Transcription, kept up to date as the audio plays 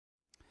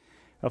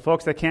Well,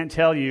 folks, I can't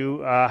tell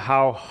you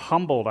how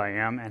humbled I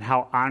am and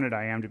how honored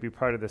I am to be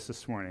part of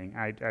this morning.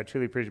 I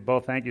truly appreciate it.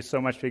 Both. Thank you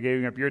so much for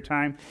giving up your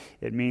time.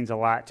 It means a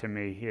lot to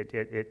me.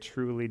 It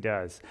truly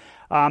does.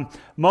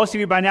 Most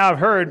of you by now have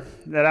heard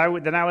that I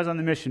was on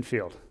the mission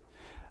field.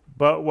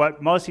 But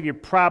what most of you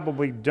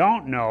probably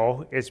don't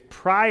know is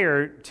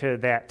prior to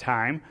that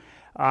time,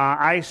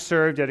 I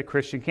served at a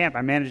Christian camp.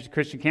 I managed a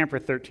Christian camp for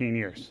 13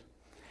 years.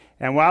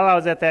 And while I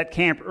was at that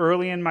camp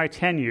early in my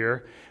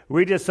tenure,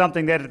 we did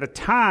something that at the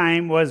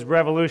time was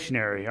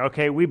revolutionary,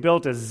 okay? We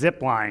built a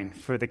zip line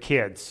for the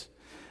kids,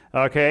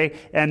 okay?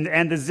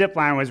 And the zip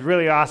line was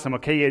really awesome,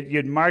 okay?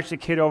 You'd march the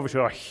kid over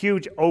to a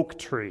huge oak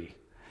tree,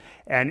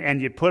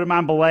 and you'd put them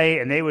on belay,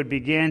 and they would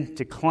begin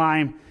to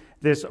climb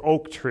this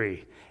oak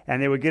tree,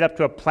 and they would get up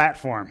to a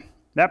platform.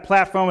 That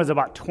platform was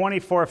about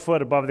 24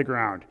 foot above the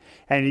ground.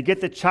 And you get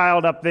the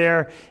child up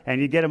there, and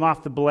you get him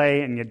off the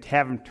belay, and you'd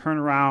have him turn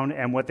around,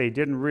 and what they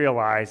didn't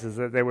realize is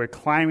that they were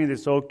climbing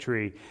this oak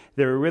tree.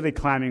 They were really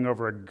climbing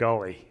over a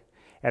gully,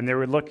 and they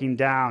were looking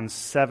down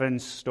 7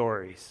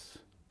 stories.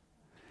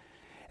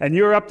 And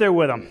you were up there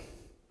with them.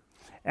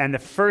 And the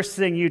first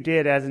thing you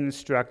did as an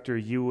instructor,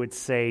 you would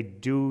say,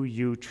 "Do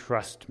you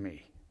trust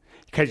me?"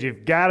 Because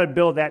you've got to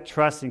build that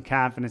trust and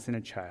confidence in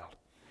a child.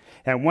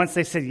 And once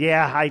they said,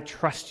 "Yeah, I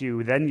trust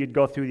you," then you'd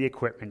go through the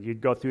equipment.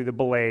 You'd go through the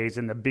belays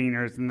and the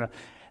beaners and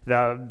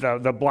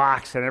the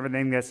blocks and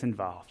everything that's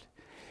involved.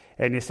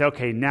 And you say,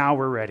 "Okay, now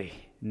we're ready.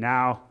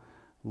 Now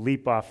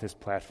leap off this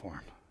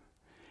platform."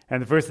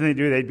 And the first thing they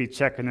do, they'd be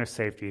checking their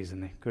safeties,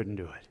 and they couldn't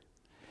do it.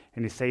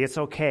 And you say, "It's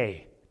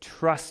okay.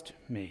 Trust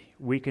me.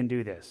 We can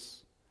do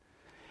this."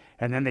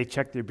 And then they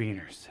check their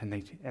beaners,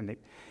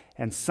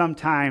 and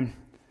sometime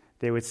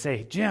they would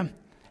say, "Jim,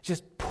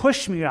 just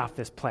push me off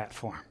this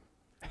platform."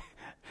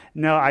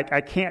 "No,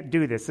 I can't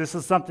do this. This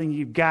is something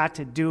you've got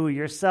to do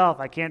yourself.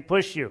 I can't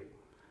push you."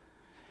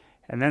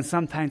 And then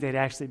sometimes they'd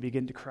actually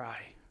begin to cry.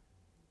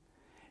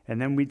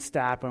 And then we'd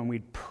stop and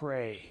we'd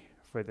pray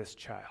for this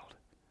child.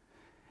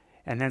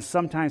 And then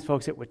sometimes,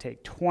 folks, it would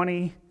take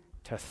 20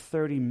 to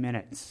 30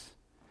 minutes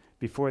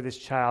before this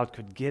child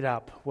could get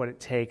up what it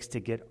takes to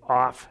get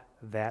off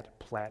that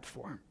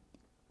platform.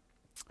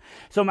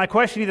 So my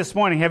question to you this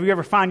morning, have you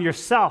ever found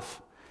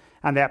yourself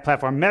on that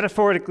platform,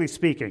 metaphorically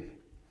speaking?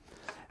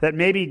 That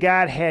maybe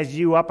God has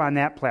you up on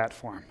that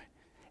platform.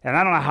 And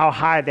I don't know how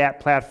high that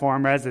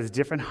platform is. There's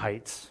different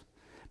heights.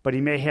 But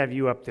he may have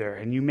you up there.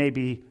 And you may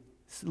be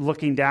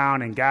looking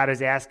down, and God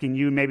is asking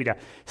you maybe to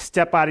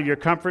step out of your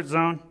comfort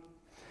zone.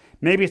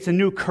 Maybe it's a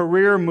new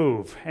career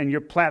move, and your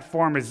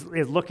platform is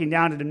looking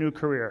down at a new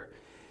career.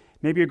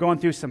 Maybe you're going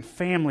through some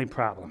family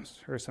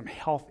problems or some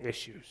health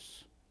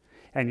issues.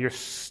 And you're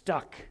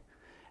stuck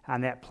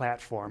on that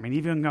platform. And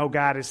even though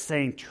God is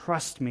saying,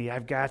 "Trust me,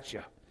 I've got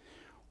you,"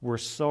 we're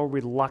so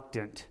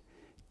reluctant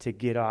to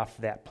get off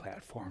that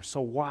platform. So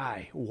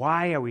why?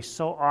 Why are we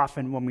so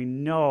often, when we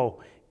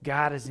know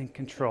God is in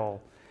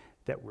control,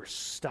 that we're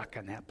stuck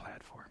on that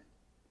platform?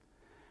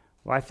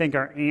 Well, I think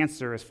our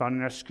answer is found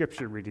in our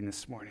scripture reading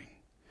this morning.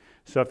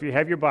 So if you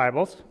have your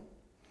Bibles,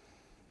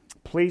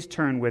 please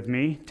turn with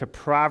me to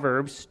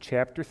Proverbs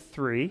chapter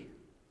 3.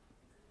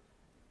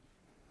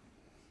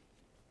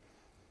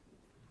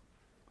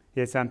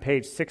 It's on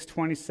page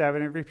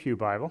 627 of your Pew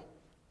Bible.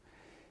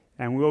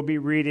 And we'll be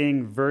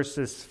reading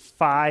verses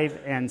 5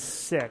 and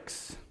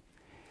 6.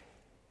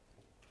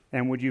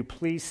 And would you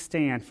please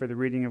stand for the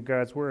reading of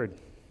God's Word?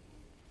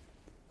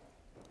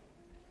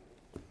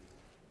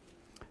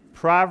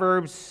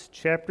 Proverbs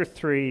chapter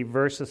 3,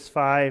 verses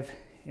 5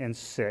 and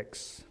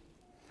 6.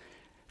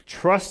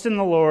 "Trust in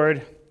the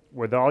Lord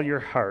with all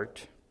your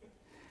heart.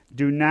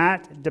 Do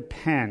not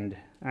depend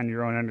on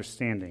your own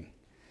understanding.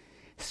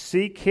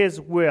 Seek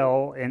his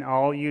will in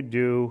all you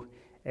do,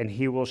 and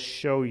he will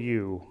show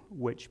you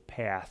which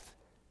path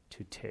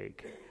to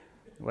take."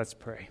 Let's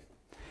pray.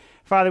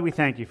 Father, we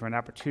thank you for an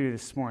opportunity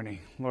this morning.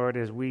 Lord,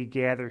 as we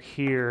gather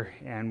here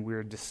and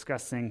we're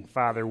discussing,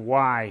 Father,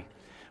 why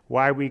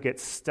we get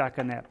stuck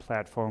on that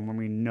platform when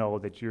we know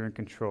that you're in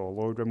control.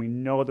 Lord, when we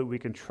know that we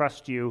can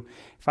trust you.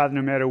 Father,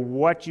 no matter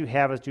what you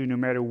have us do, no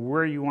matter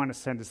where you want to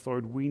send us,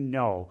 Lord, we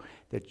know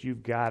that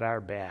you've got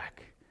our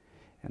back.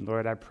 And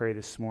Lord, I pray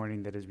this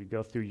morning that as we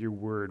go through your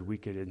word, we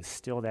could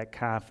instill that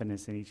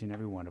confidence in each and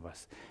every one of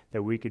us,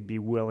 that we could be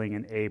willing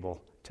and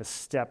able to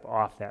step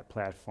off that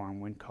platform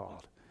when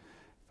called.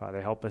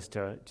 Father, help us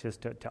to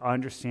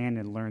understand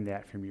and learn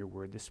that from your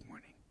word this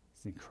morning.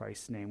 It's in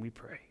Christ's name we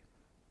pray.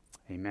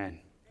 Amen.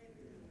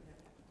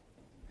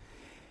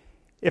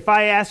 If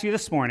I ask you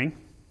this morning,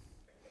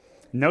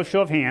 no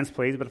show of hands,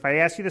 please, but if I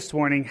ask you this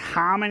morning,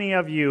 how many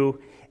of you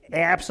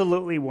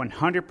absolutely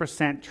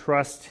 100%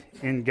 trust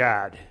in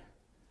God?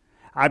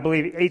 I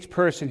believe each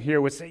person here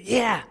would say,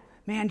 "Yeah,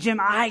 man, Jim,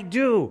 I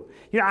do.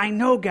 I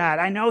know God.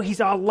 I know he's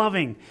all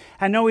loving.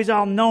 I know he's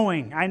all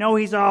knowing. I know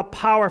he's all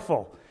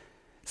powerful."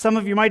 Some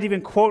of you might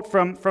even quote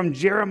from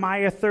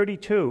Jeremiah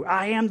 32,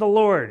 "I am the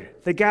Lord,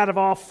 the God of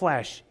all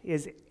flesh.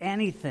 Is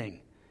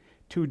anything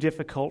too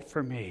difficult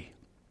for me?"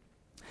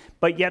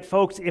 But yet,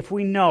 folks, if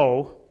we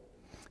know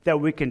that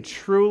we can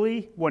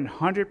truly,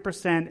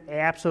 100%,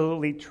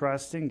 absolutely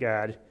trust in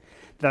God,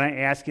 then I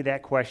ask you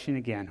that question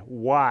again.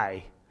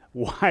 Why?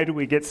 Why do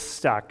we get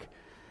stuck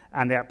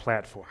on that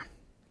platform?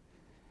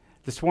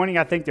 This morning,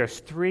 I think there's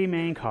three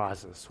main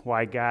causes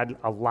why God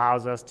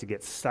allows us to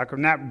get stuck, or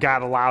not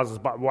God allows us,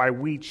 but why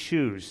we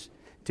choose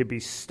to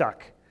be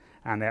stuck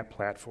on that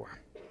platform.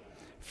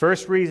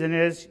 First reason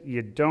is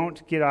you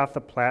don't get off the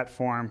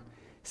platform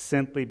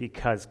simply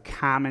because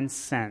common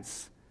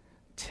sense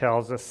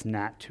tells us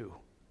not to.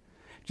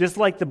 Just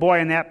like the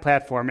boy on that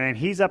platform, man,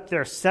 he's up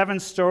there 7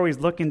 stories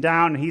looking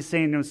down, and he's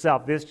saying to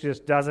himself, this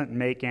just doesn't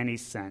make any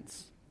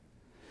sense.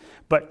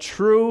 But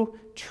true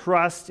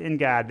trust in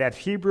God, that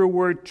Hebrew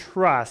word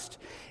trust,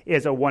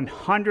 is a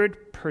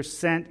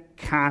 100%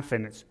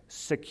 confidence,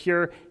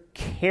 secure,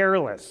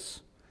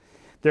 careless.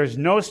 There's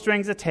no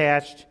strings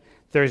attached.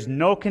 There's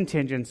no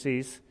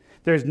contingencies.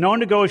 There's no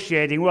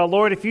negotiating. Well,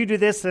 Lord, if you do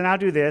this, then I'll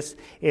do this.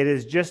 It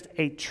is just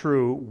a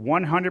true,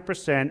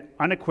 100%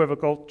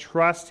 unequivocal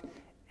trust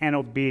and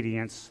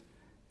obedience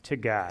to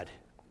God.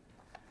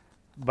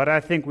 But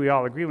I think we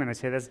all agree when I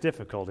say that's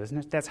difficult, isn't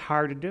it? That's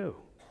hard to do.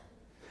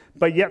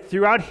 But yet,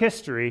 throughout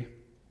history,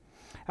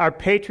 our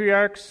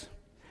patriarchs,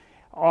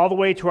 all the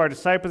way to our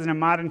disciples in the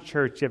modern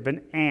church, have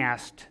been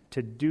asked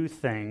to do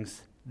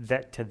things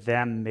that to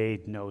them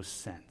made no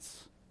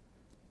sense.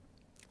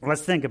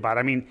 Let's think about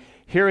it. I mean,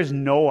 here is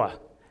Noah.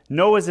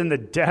 Noah's in the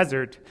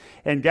desert,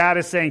 and God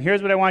is saying,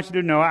 here's what I want you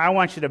to do, Noah. I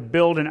want you to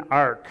build an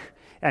ark.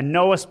 And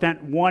Noah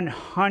spent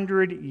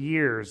 100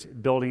 years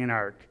building an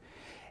ark.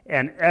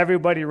 And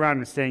everybody around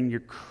him is saying, you're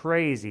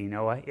crazy,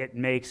 Noah. It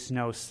makes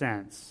no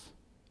sense.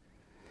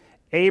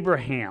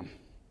 Abraham,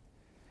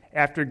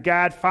 after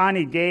God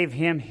finally gave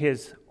him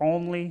his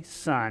only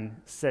son,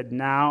 said,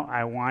 now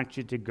I want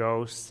you to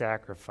go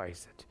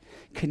sacrifice it.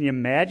 Can you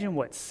imagine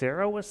what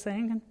Sarah was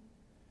saying?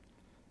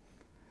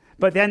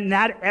 But then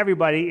not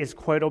everybody is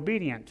quite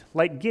obedient,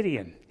 like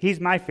Gideon.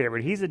 He's my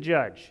favorite. He's a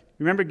judge.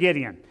 Remember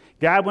Gideon?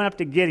 God went up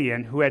to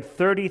Gideon, who had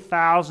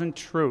 30,000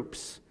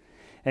 troops,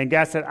 and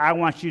God said, I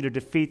want you to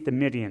defeat the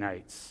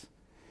Midianites.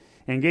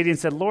 And Gideon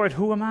said, Lord,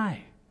 who am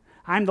I?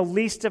 I'm the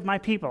least of my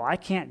people. I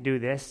can't do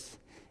this.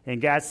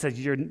 And God says,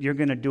 you're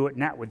going to do it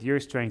not with your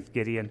strength,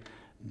 Gideon,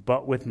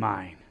 but with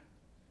mine.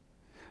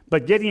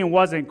 But Gideon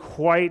wasn't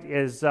quite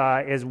as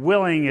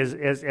willing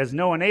as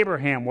Noah and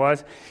Abraham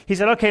was. He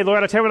said, okay,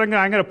 Lord, I'll tell you what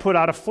I'm going to put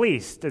out a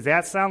fleece. Does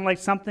that sound like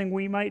something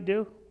we might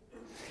do?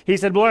 He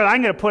said, Lord,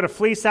 I'm going to put a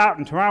fleece out,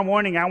 and tomorrow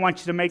morning I want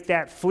you to make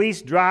that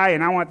fleece dry,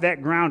 and I want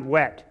that ground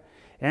wet.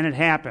 And it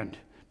happened.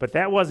 But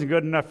that wasn't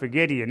good enough for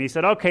Gideon. He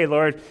said, okay,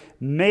 Lord,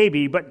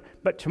 maybe,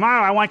 but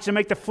tomorrow I want you to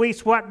make the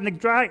fleece wet and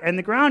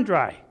the ground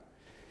dry.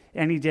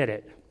 And he did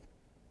it.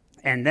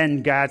 And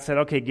then God said,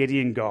 okay,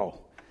 Gideon,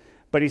 go.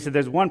 But he said,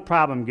 there's one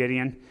problem,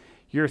 Gideon.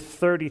 Your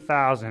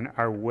 30,000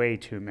 are way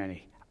too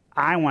many.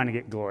 I want to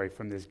get glory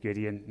from this,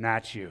 Gideon,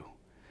 not you.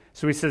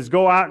 So he says,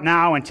 go out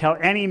now and tell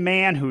any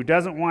man who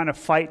doesn't want to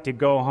fight to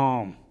go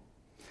home.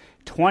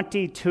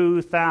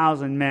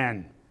 22,000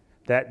 men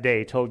that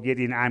day told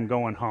Gideon, I'm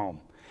going home.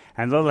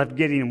 And they left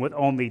Gideon with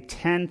only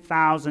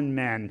 10,000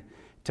 men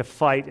to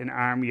fight an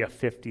army of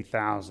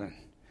 50,000.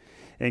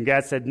 And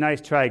God said,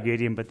 nice try,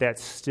 Gideon, but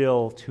that's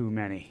still too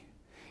many.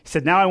 He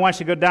said, now I want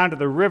you to go down to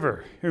the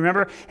river,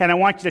 remember? And I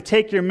want you to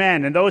take your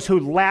men, and those who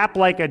lap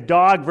like a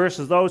dog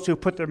versus those who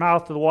put their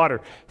mouth to the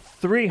water.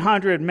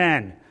 300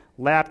 men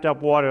lapped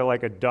up water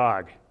like a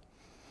dog.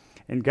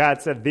 And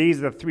God said, these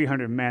are the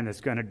 300 men that's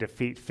going to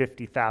defeat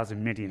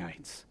 50,000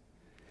 Midianites.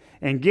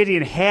 And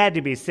Gideon had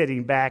to be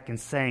sitting back and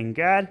saying,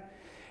 God,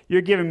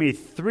 you're giving me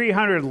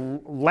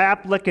 300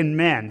 lap-licking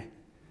men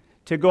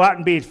to go out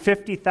and beat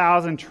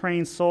 50,000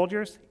 trained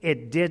soldiers?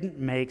 It didn't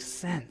make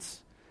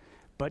sense.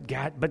 But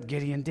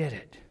Gideon did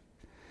it.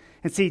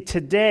 And see,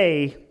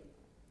 today,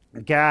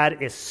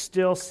 God is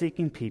still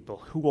seeking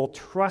people who will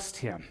trust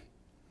him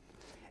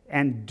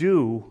and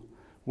do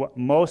what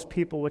most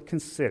people would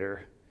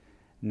consider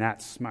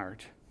not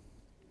smart.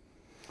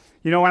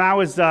 You know, when I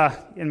was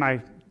back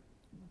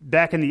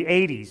in the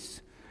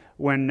 80s,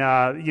 when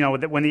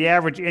the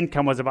average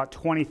income was about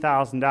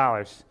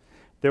 $20,000,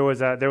 there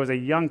was a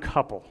young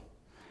couple,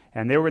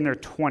 and they were in their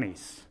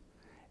 20s,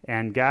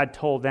 and God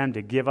told them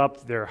to give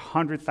up their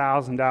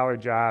 $100,000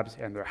 jobs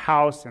and their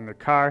house and their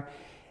car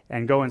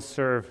and go and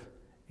serve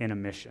in a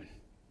mission.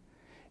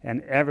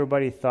 And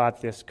everybody thought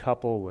this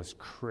couple was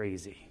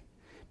crazy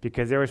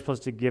because they were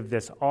supposed to give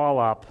this all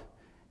up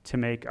to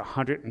make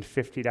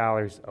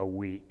 $150 a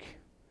week.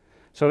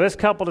 So this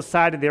couple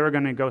decided they were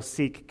going to go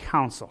seek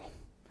counsel.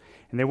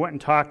 And they went and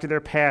talked to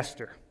their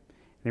pastor.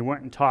 They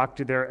went and talked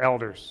to their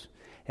elders.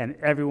 And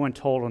everyone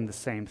told them the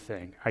same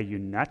thing. Are you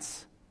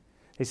nuts?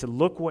 They said,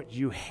 look what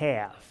you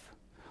have.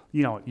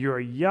 You know, you're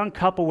a young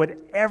couple with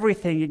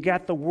everything. You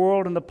got the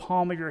world in the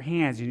palm of your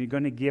hands, and you're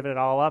going to give it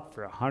all up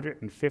for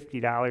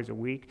 $150 a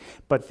week.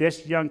 But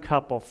this young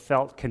couple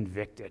felt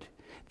convicted.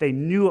 They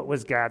knew it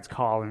was God's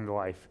call in their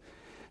life.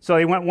 So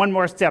they went one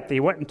more step.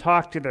 They went and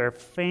talked to their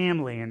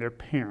family and their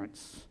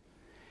parents.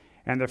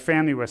 And their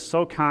family was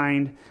so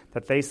kind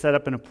that they set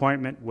up an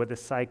appointment with a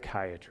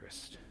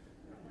psychiatrist.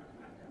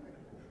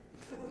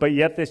 But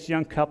yet this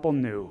young couple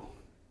knew,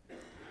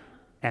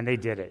 and they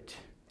did it.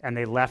 And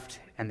they left,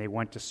 and they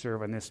went to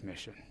serve on this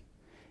mission.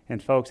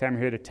 And folks, I'm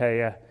here to tell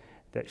you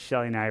that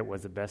Shelley and I, it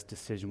was the best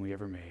decision we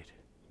ever made.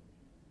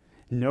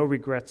 No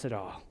regrets at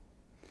all.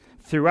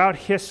 Throughout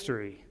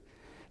history,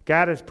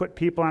 God has put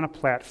people on a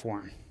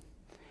platform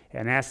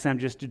and asked them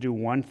just to do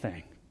one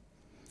thing: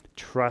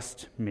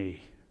 trust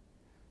me.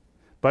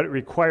 But it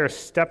requires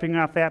stepping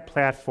off that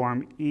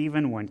platform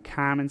even when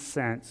common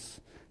sense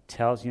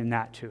tells you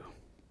not to.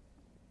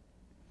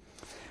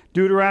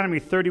 Deuteronomy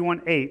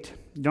 31:8.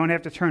 Don't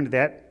have to turn to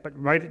that, but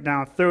write it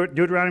down.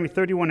 Deuteronomy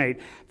 31:8.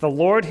 The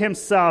Lord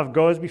himself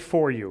goes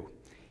before you.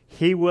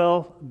 He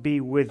will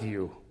be with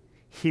you.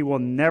 He will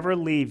never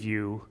leave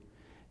you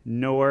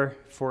nor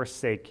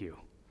forsake you.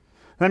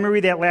 Let me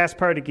read that last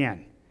part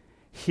again.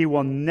 He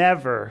will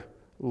never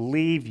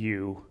leave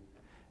you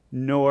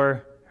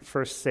nor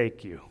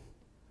forsake you.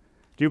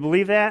 Do you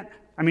believe that?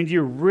 I mean, do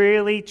you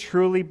really,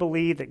 truly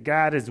believe that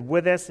God is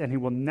with us and he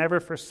will never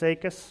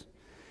forsake us?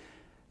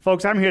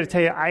 Folks, I'm here to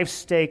tell you, I've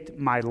staked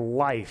my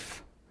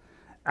life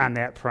on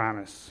that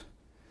promise.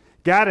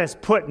 God has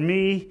put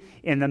me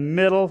in the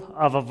middle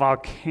of a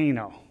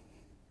volcano.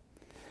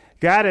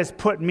 God has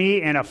put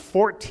me in a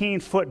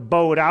 14-foot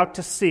boat out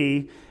to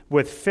sea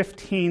with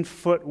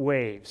 15-foot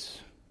waves.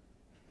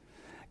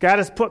 God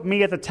has put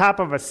me at the top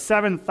of a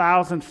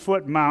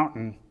 7,000-foot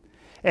mountain.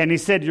 And he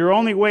said, your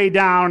only way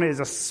down is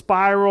a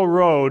spiral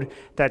road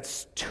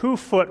that's 2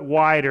 foot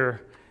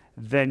wider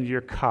than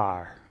your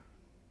car.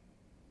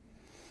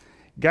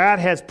 God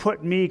has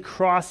put me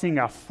crossing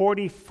a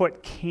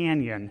 40-foot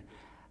canyon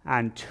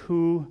on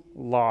 2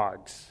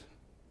 logs.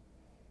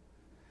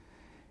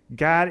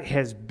 God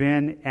has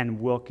been and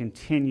will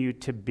continue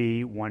to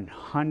be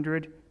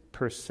 100%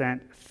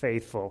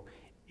 faithful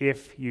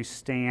if you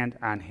stand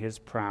on his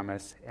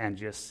promise and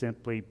just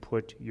simply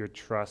put your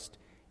trust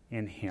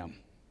in him.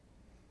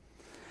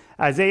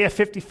 Isaiah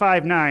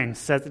 55:9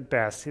 says it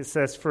best. It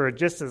says, For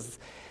just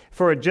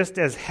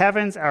as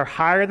heavens are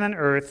higher than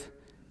earth,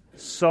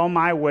 so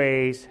my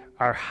ways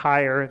are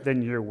higher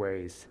than your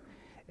ways,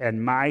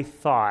 and my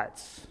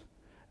thoughts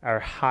are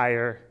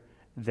higher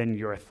than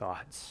your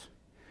thoughts.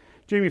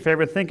 Do me a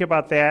favor, think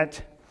about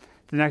that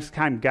the next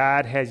time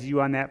God has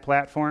you on that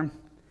platform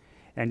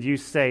and you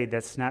say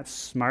that's not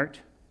smart.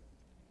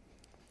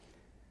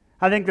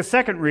 I think the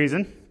second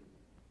reason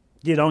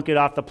you don't get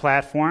off the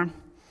platform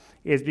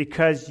is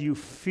because you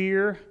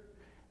fear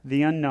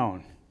the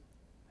unknown.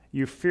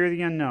 You fear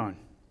the unknown.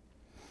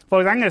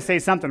 Folks, I'm going to say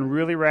something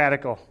really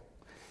radical.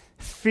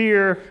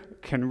 Fear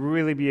can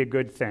really be a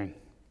good thing.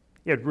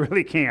 It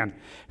really can.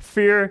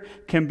 Fear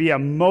can be a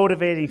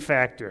motivating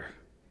factor.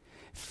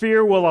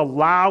 Fear will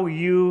allow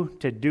you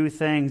to do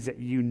things that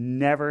you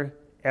never,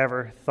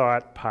 ever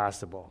thought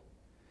possible.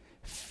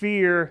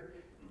 Fear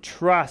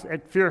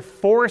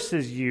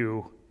forces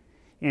you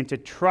into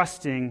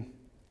trusting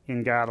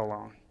in God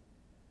alone.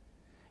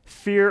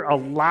 Fear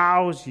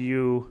allows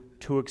you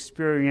to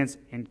experience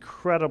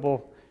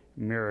incredible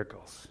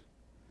miracles.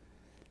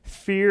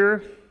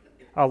 Fear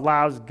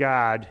allows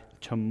God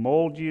to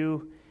mold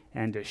you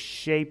and to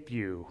shape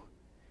you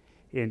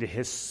into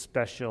his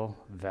special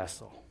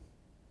vessel.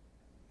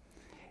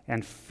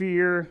 And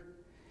fear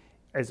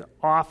is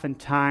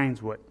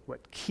oftentimes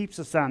what keeps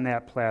us on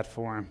that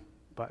platform.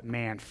 But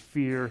man,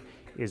 fear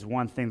is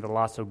one thing that'll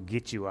also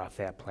get you off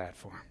that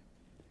platform.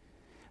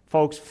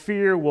 Folks,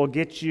 fear will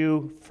get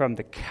you from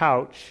the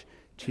couch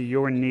to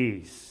your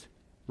knees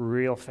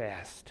real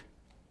fast.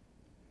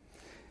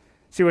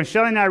 See, when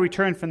Shelley and I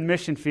returned from the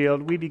mission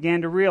field, we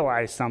began to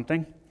realize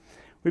something.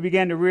 We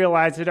began to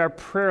realize that our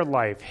prayer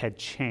life had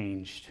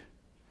changed.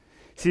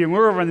 See, when we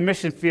were over in the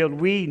mission field,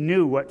 we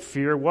knew what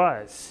fear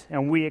was,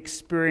 and we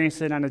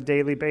experienced it on a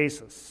daily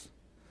basis.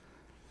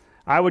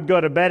 I would go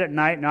to bed at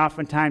night and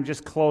oftentimes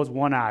just close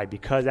one eye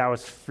because I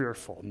was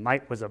fearful.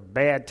 Night was a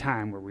bad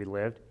time where we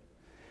lived.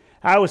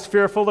 I was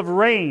fearful of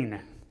rain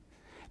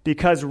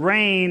because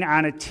rain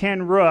on a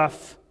tin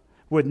roof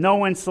with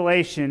no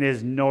insulation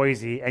is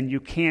noisy, and you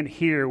can't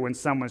hear when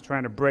someone's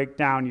trying to break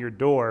down your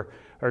door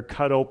or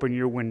cut open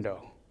your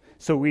window.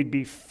 So we'd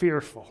be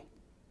fearful.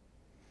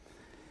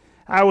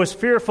 I was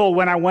fearful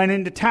when I went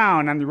into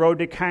town on the road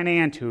to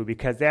Kainantu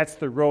because that's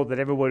the road that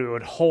everybody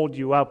would hold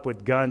you up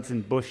with guns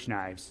and bush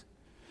knives.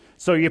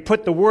 So you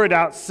put the word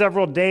out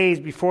several days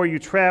before you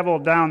travel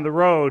down the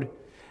road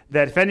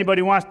that if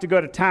anybody wants to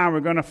go to town, we're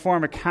going to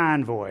form a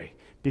convoy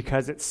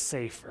because it's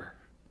safer.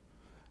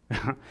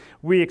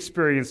 We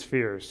experience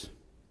fears.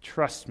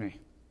 Trust me.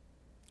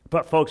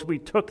 But folks, we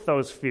took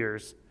those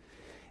fears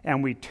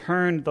and we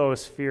turned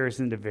those fears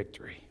into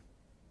victory.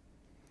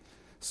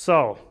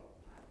 So,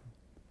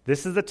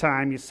 this is the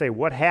time you say,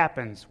 what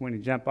happens when you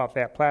jump off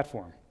that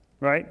platform,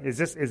 right? Is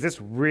this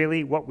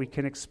really what we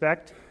can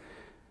expect?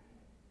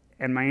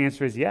 And my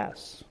answer is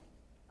yes.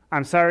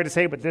 I'm sorry to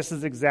say, but this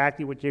is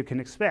exactly what you can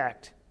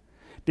expect.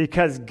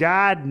 Because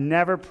God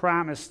never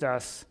promised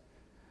us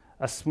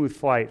a smooth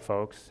flight,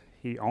 folks.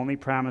 He only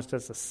promised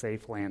us a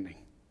safe landing.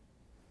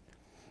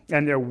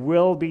 And there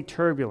will be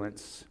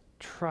turbulence.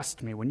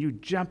 trust me. When you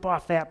jump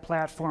off that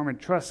platform and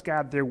trust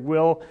God, there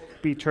will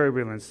be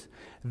turbulence.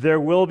 There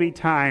will be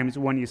times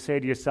when you say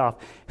to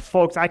yourself,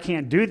 folks, I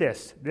can't do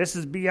this. This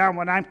is beyond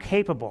what I'm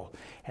capable.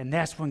 And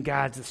that's when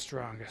God's the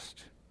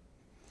strongest.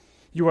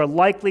 You are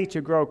likely to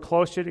grow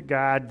closer to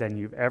God than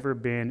you've ever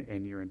been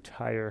in your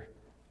entire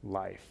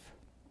life.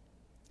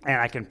 And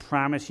I can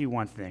promise you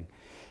one thing.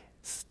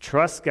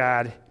 Trust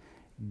God.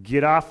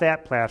 Get off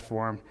that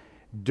platform.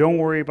 Don't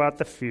worry about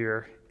the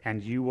fear.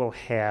 And you will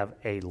have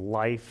a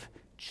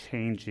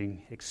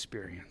life-changing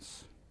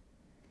experience.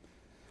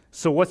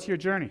 So what's your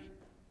journey?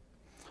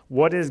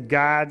 What is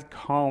God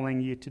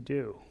calling you to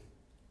do?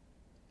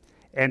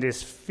 And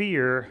is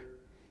fear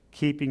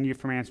keeping you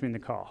from answering the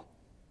call?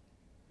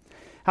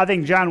 I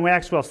think John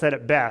Maxwell said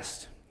it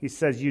best. He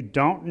says, you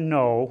don't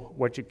know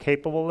what you're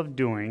capable of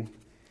doing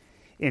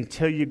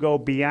until you go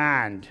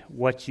beyond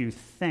what you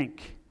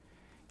think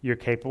you're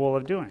capable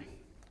of doing.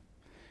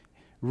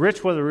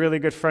 Rich was a really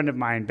good friend of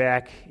mine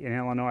back in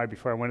Illinois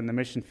before I went in the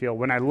mission field.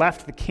 When I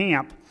left the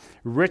camp,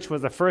 Rich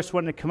was the first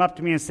one to come up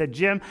to me and said,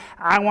 Jim,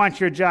 I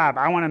want your job.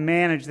 I want to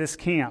manage this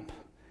camp.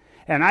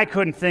 And I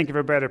couldn't think of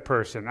a better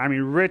person. I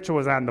mean, Rich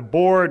was on the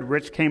board.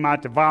 Rich came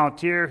out to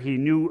volunteer. He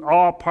knew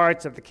all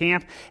parts of the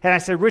camp. And I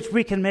said, Rich,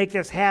 we can make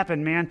this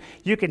happen, man.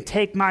 You can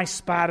take my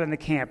spot in the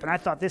camp. And I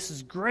thought, this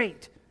is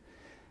great.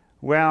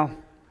 Well,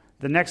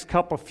 the next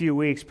few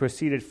weeks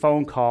preceded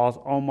phone calls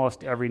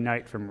almost every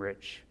night from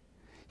Rich.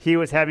 He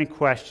was having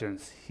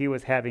questions. He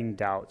was having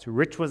doubts.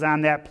 Rich was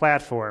on that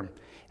platform,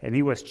 and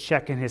he was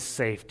checking his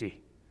safety.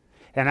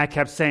 And I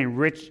kept saying,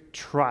 Rich,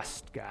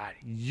 trust God.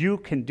 You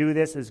can do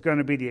this. It's going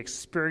to be the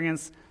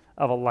experience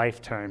of a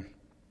lifetime.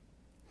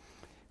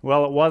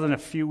 Well, it wasn't a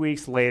few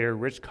weeks later.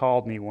 Rich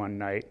called me one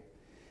night,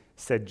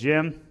 said,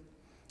 Jim,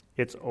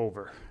 it's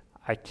over.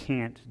 I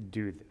can't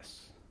do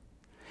this.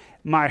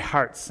 My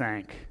heart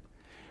sank.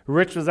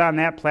 Rich was on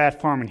that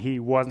platform, and he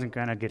wasn't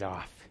going to get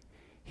off.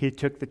 He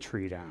took the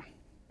tree down.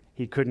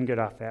 He couldn't get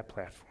off that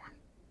platform.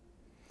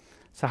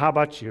 So how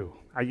about you?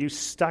 Are you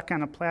stuck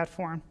on a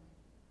platform?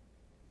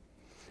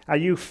 Are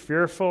you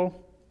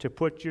fearful to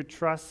put your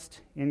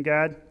trust in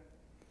God?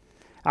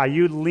 Are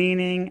you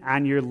leaning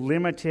on your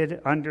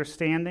limited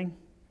understanding?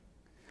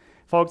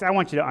 Folks, I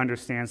want you to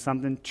understand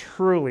something,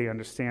 truly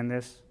understand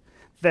this,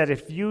 that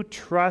if you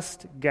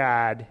trust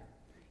God,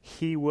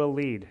 He will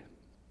lead.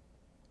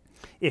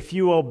 If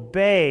you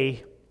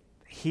obey,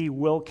 He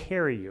will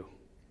carry you.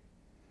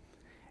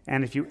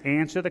 And if you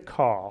answer the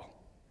call,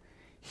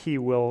 He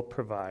will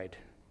provide.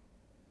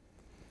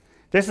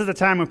 This is the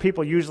time when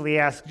people usually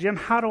ask, Jim,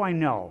 how do I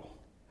know?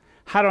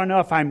 How do I know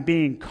if I'm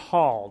being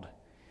called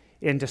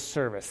into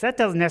service? That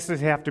doesn't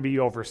necessarily have to be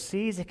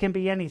overseas. It can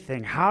be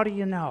anything. How do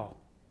you know?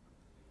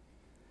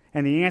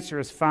 And the answer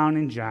is found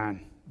in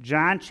John.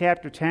 John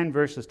chapter 10,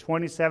 verses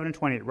 27 and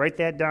 28. Write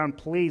that down.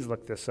 Please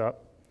look this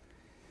up.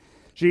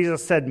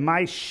 Jesus said,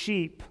 my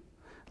sheep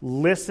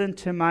listen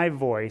to my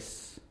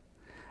voice.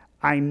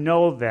 I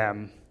know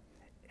them,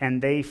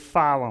 and they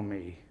follow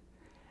me.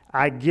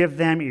 I give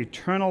them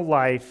eternal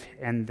life,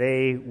 and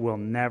they will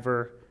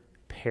never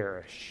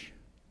perish.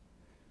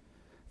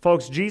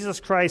 Folks, Jesus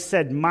Christ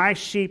said, my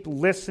sheep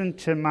listen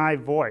to my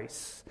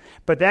voice.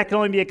 But that can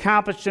only be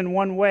accomplished in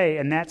one way,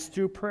 and that's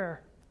through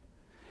prayer.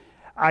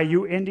 Are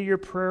you into your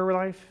prayer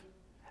life?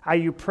 Are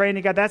you praying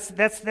to God? That's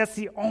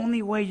the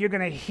only way you're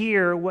going to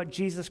hear what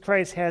Jesus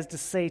Christ has to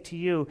say to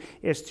you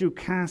is through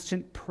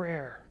constant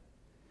prayer.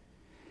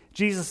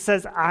 Jesus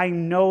says, I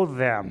know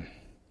them.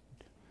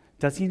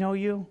 Does He know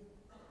you?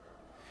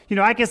 You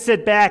know, I can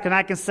sit back and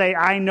I can say,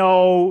 I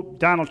know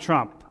Donald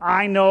Trump.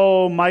 I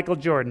know Michael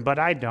Jordan, but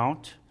I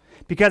don't.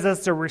 Because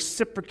it's a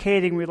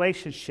reciprocating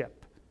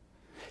relationship.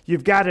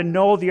 You've got to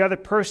know the other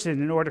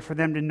person in order for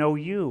them to know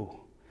you.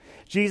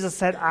 Jesus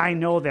said, I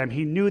know them.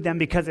 He knew them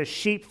because the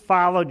sheep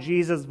followed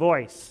Jesus'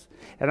 voice.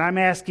 And I'm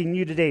asking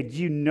you today, do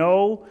you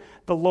know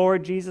the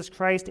Lord Jesus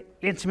Christ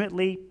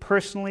intimately,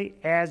 personally,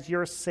 as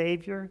your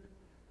Savior?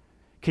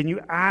 Can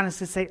you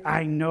honestly say,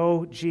 I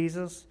know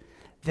Jesus?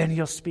 Then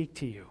He'll speak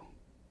to you.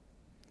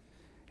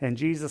 And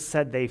Jesus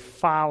said, they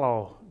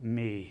follow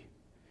me.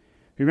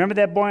 Remember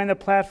that boy on the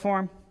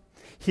platform?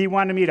 He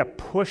wanted me to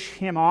push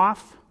him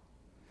off.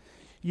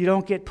 You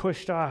don't get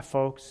pushed off,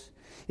 folks.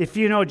 If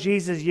you know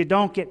Jesus, you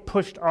don't get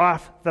pushed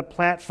off the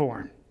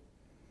platform.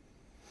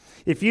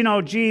 If you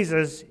know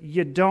Jesus,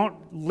 you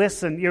don't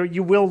listen.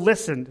 You will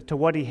listen to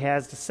what He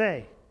has to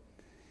say.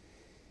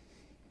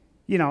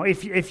 You know,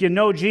 if you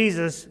know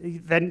Jesus,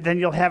 then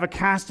you'll have a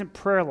constant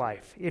prayer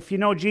life. If you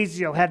know Jesus,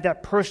 you'll have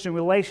that personal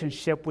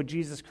relationship with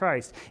Jesus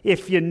Christ.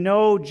 If you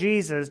know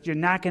Jesus, you're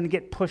not going to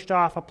get pushed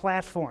off a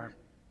platform.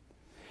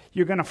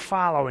 You're going to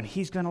follow, and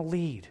He's going to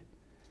lead.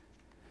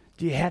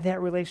 Do you have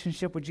that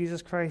relationship with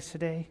Jesus Christ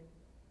today?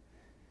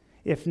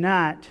 If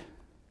not,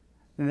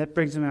 then that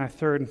brings me to my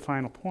third and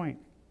final point.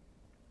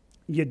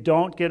 You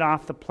don't get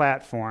off the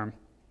platform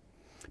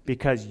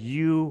because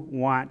you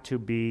want to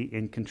be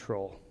in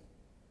control.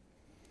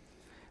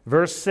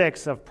 Verse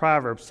 6 of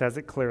Proverbs says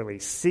it clearly.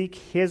 Seek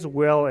His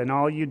will in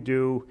all you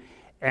do,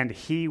 and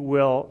He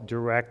will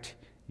direct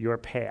your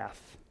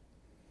path.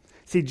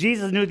 See,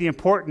 Jesus knew the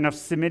importance of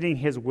submitting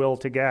his will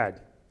to God.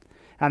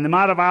 On the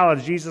Mount of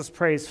Olives, Jesus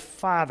prays,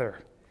 Father,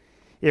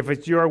 if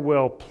it's your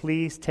will,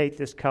 please take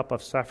this cup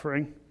of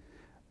suffering,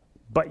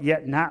 but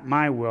yet not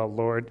my will,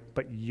 Lord,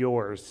 but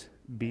yours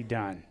be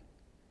done.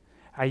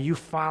 Are you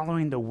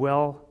following the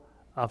will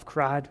of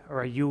God,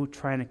 or are you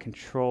trying to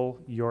control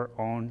your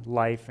own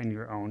life and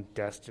your own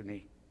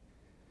destiny?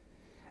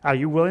 Are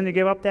you willing to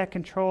give up that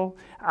control?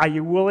 Are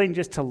you willing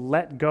just to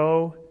let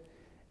go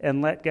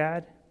and let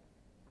God?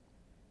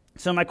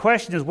 So my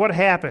question is, what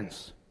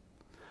happens?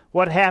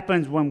 What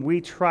happens when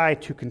we try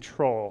to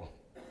control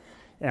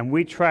and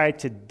we try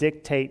to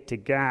dictate to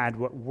God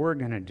what we're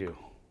going to do?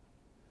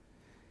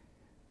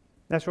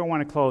 That's where I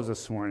want to close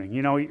this morning.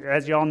 You know,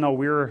 as you all know,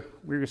 we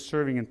were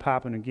serving in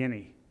Papua New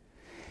Guinea.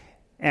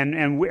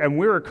 And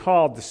we were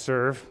called to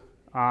serve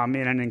in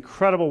an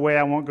incredible way.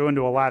 I won't go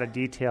into a lot of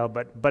detail,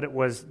 but it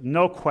was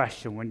no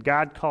question. When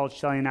God called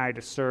Shelley and I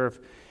to serve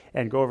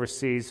and go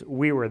overseas,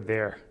 we were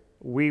there.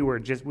 We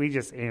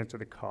just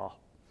answered the call.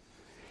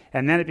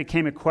 And then it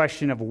became a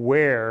question of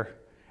where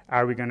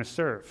are we going to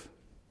serve?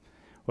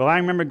 Well, I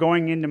remember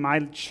going into my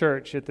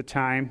church at the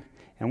time,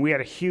 and we had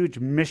a huge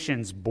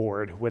missions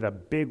board with a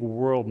big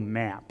world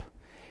map.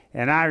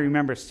 And I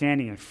remember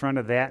standing in front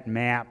of that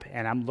map,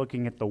 and I'm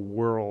looking at the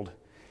world.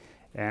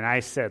 And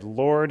I said,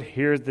 Lord,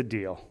 here's the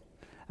deal.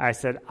 I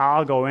said,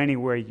 I'll go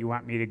anywhere you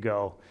want me to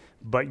go,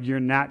 but you're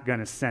not going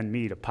to send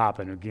me to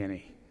Papua New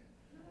Guinea.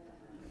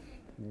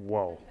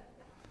 Whoa.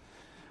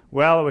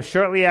 Well, it was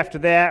shortly after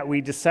that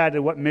we decided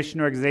what mission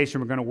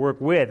organization we're going to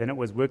work with, and it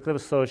was Wycliffe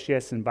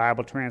Associates in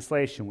Bible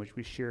Translation, which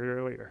we shared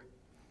earlier.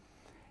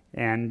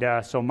 And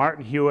so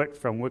Martin Hewitt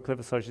from Wycliffe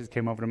Associates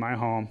came over to my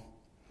home,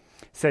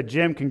 said,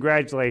 Jim,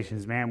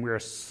 congratulations, man. We are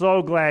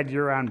so glad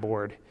you're on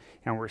board,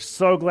 and we're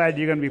so glad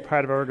you're going to be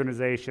part of our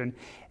organization,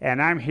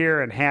 and I'm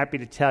here and happy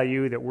to tell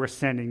you that we're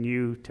sending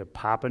you to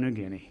Papua New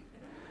Guinea.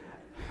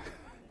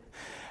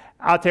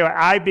 I'll tell you what,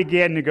 I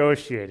began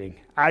negotiating.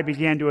 I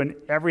began doing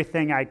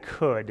everything I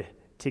could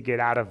to get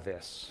out of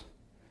this.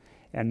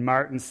 And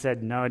Martin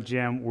said, no,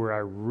 Jim, where I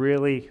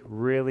really,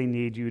 really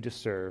need you to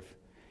serve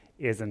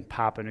is in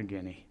Papua New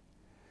Guinea.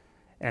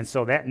 And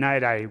so that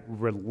night I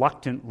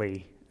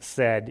reluctantly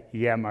said,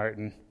 yeah,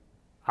 Martin,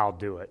 I'll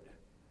do it.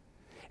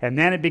 And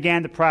then it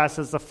began the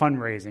process of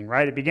fundraising,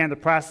 right? It began the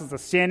process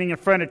of standing in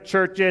front of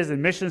churches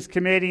and missions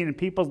committee and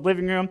people's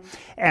living room.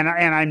 And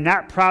I'm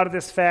not proud of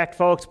this fact,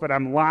 folks, but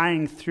I'm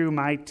lying through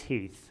my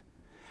teeth.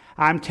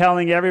 I'm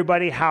telling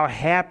everybody how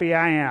happy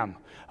I am.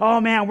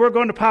 Oh, man, we're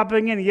going to Papua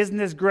New Guinea. Isn't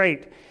this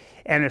great?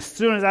 And as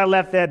soon as I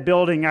left that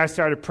building, I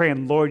started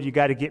praying, Lord, you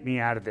got to get me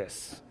out of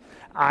this.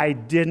 I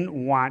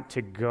didn't want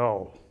to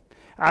go.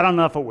 I don't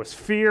know if it was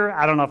fear.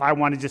 I don't know if I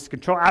wanted just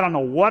control. I don't know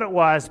what it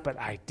was, but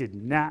I did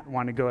not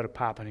want to go to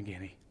Papua New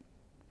Guinea.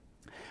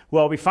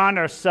 Well, we found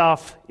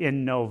ourselves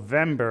in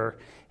November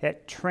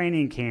at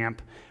training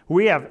camp.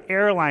 We have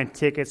airline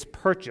tickets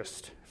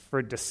purchased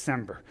for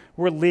December.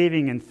 We're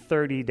leaving in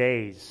 30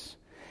 days.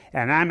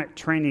 And I'm at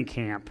training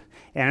camp.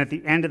 And at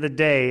the end of the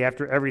day,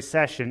 after every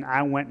session,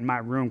 I went in my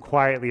room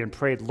quietly and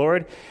prayed,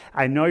 Lord,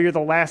 I know you're the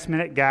last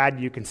minute God.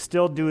 You can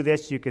still do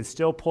this. You can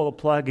still pull the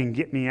plug and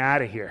get me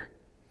out of here.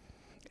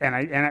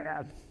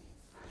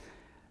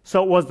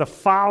 So it was the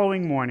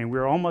following morning. We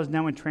were almost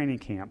now in training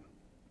camp.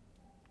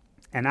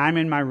 And I'm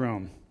in my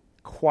room,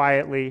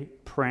 quietly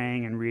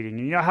praying and reading.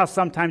 And you know how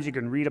sometimes you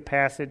can read a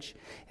passage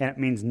and it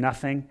means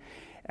nothing,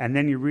 and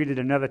then you read it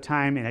another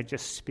time and it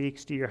just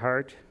speaks to your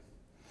heart?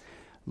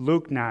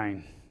 Luke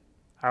 9.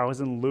 I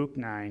was in Luke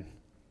 9,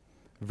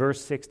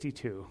 verse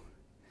 62,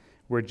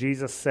 where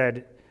Jesus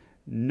said,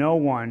 no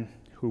one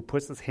who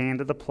puts his hand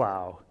to the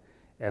plow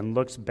and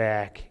looks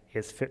back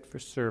is fit for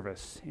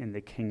service in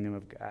the kingdom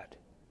of God.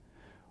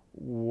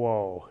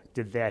 Whoa,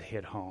 did that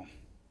hit home.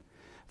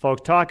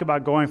 Folks, talk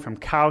about going from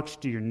couch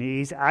to your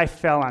knees. I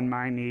fell on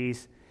my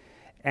knees,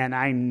 and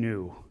I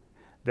knew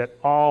that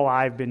all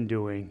I've been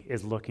doing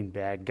is looking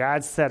back.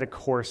 God set a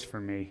course for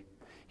me.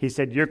 He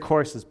said, your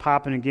course is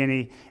Papua New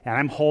Guinea, and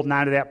I'm holding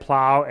on to that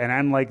plow, and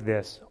I'm like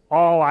this.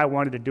 All I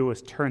wanted to do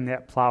was turn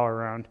that plow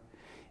around.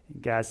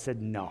 And God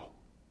said, no.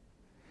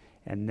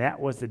 And that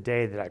was the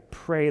day that I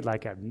prayed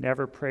like I've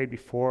never prayed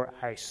before.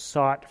 I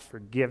sought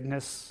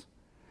forgiveness,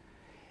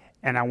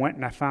 and I went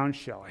and I found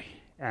Shelley,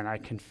 and I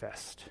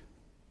confessed.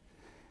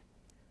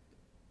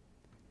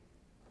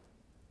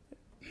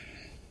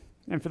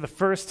 And for the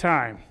first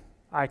time,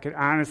 I could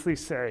honestly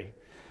say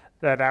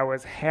that I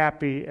was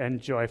happy and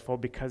joyful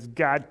because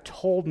God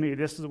told me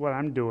this is what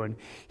I'm doing.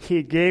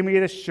 He gave me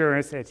the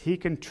assurance that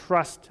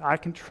I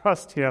can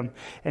trust him,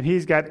 and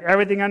he's got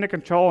everything under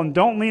control, and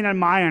don't lean on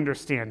my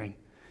understanding,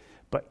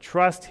 but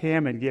trust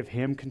him and give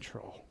him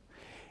control.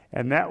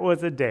 And that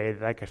was the day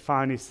that I could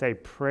finally say,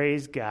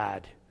 praise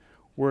God,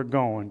 we're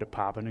going to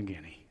Papua New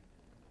Guinea.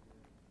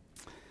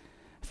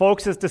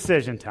 Folks, it's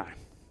decision time.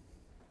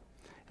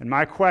 And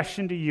my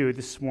question to you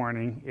this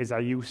morning is,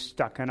 are you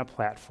stuck on a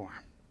platform?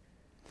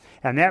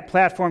 And that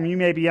platform you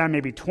may be on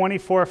may be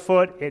 24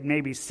 foot, it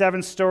may be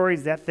 7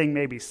 stories, that thing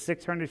may be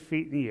 600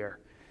 feet in the air.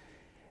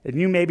 And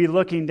you may be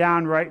looking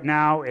down right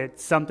now at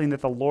something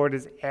that the Lord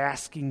is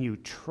asking you,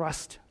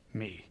 trust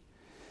me.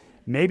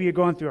 Maybe you're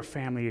going through a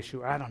family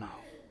issue. I don't know.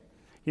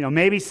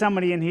 Maybe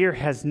somebody in here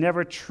has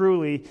never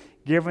truly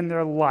given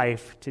their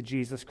life to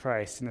Jesus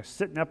Christ. And they're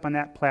sitting up on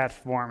that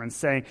platform and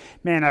saying,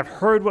 man, I've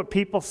heard what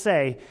people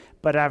say,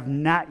 but I've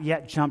not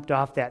yet jumped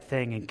off that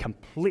thing and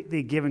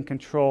completely given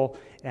control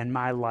and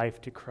my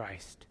life to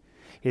Christ.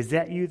 Is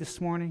that you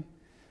this morning?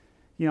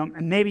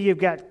 And maybe you've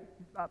got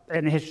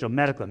an issue,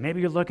 medical.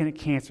 Maybe you're looking at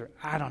cancer.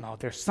 I don't know.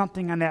 There's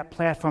something on that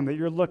platform that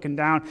you're looking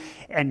down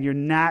and you're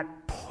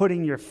not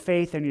putting your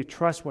faith and your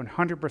trust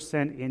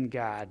 100% in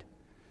God.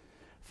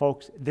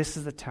 Folks, this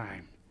is the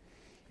time.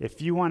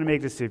 If you want to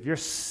make this, if you're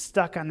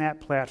stuck on that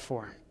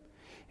platform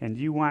and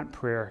you want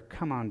prayer,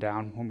 come on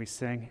down when we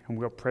sing and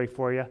we'll pray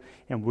for you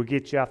and we'll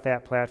get you off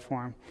that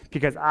platform.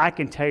 Because I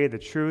can tell you the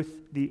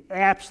truth, the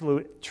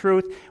absolute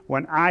truth.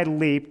 When I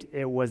leaped,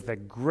 it was the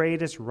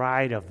greatest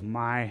ride of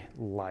my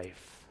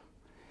life.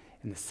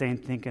 And the same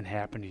thing can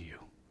happen to you.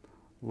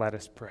 Let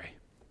us pray.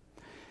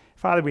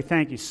 Father, we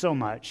thank you so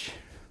much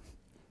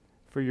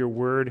for your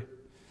word.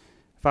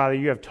 Father,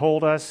 you have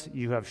told us,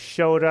 you have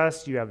showed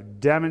us, you have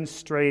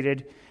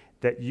demonstrated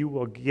that you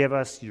will give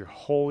us your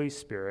Holy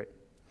Spirit,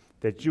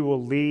 that you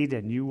will lead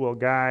and you will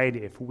guide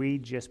if we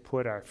just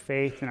put our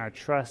faith and our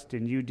trust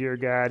in you, dear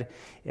God,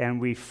 and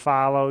we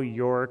follow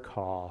your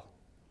call.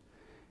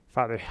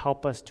 Father,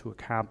 help us to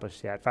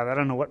accomplish that. Father, I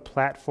don't know what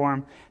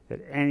platform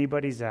that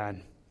anybody's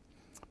on,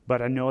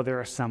 but I know there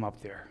are some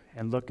up there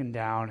and looking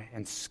down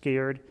and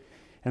scared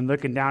and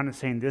looking down and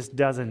saying, this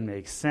doesn't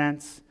make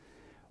sense.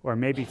 Or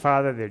maybe,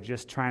 Father, they're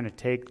just trying to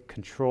take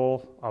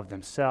control of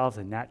themselves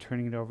and not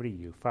turning it over to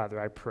you. Father,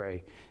 I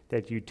pray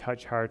that you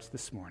touch hearts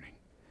this morning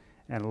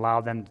and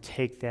allow them to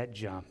take that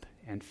jump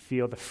and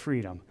feel the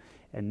freedom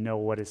and know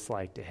what it's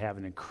like to have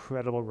an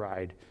incredible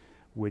ride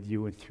with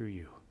you and through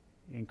you.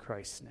 In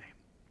Christ's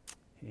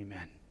name,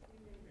 amen.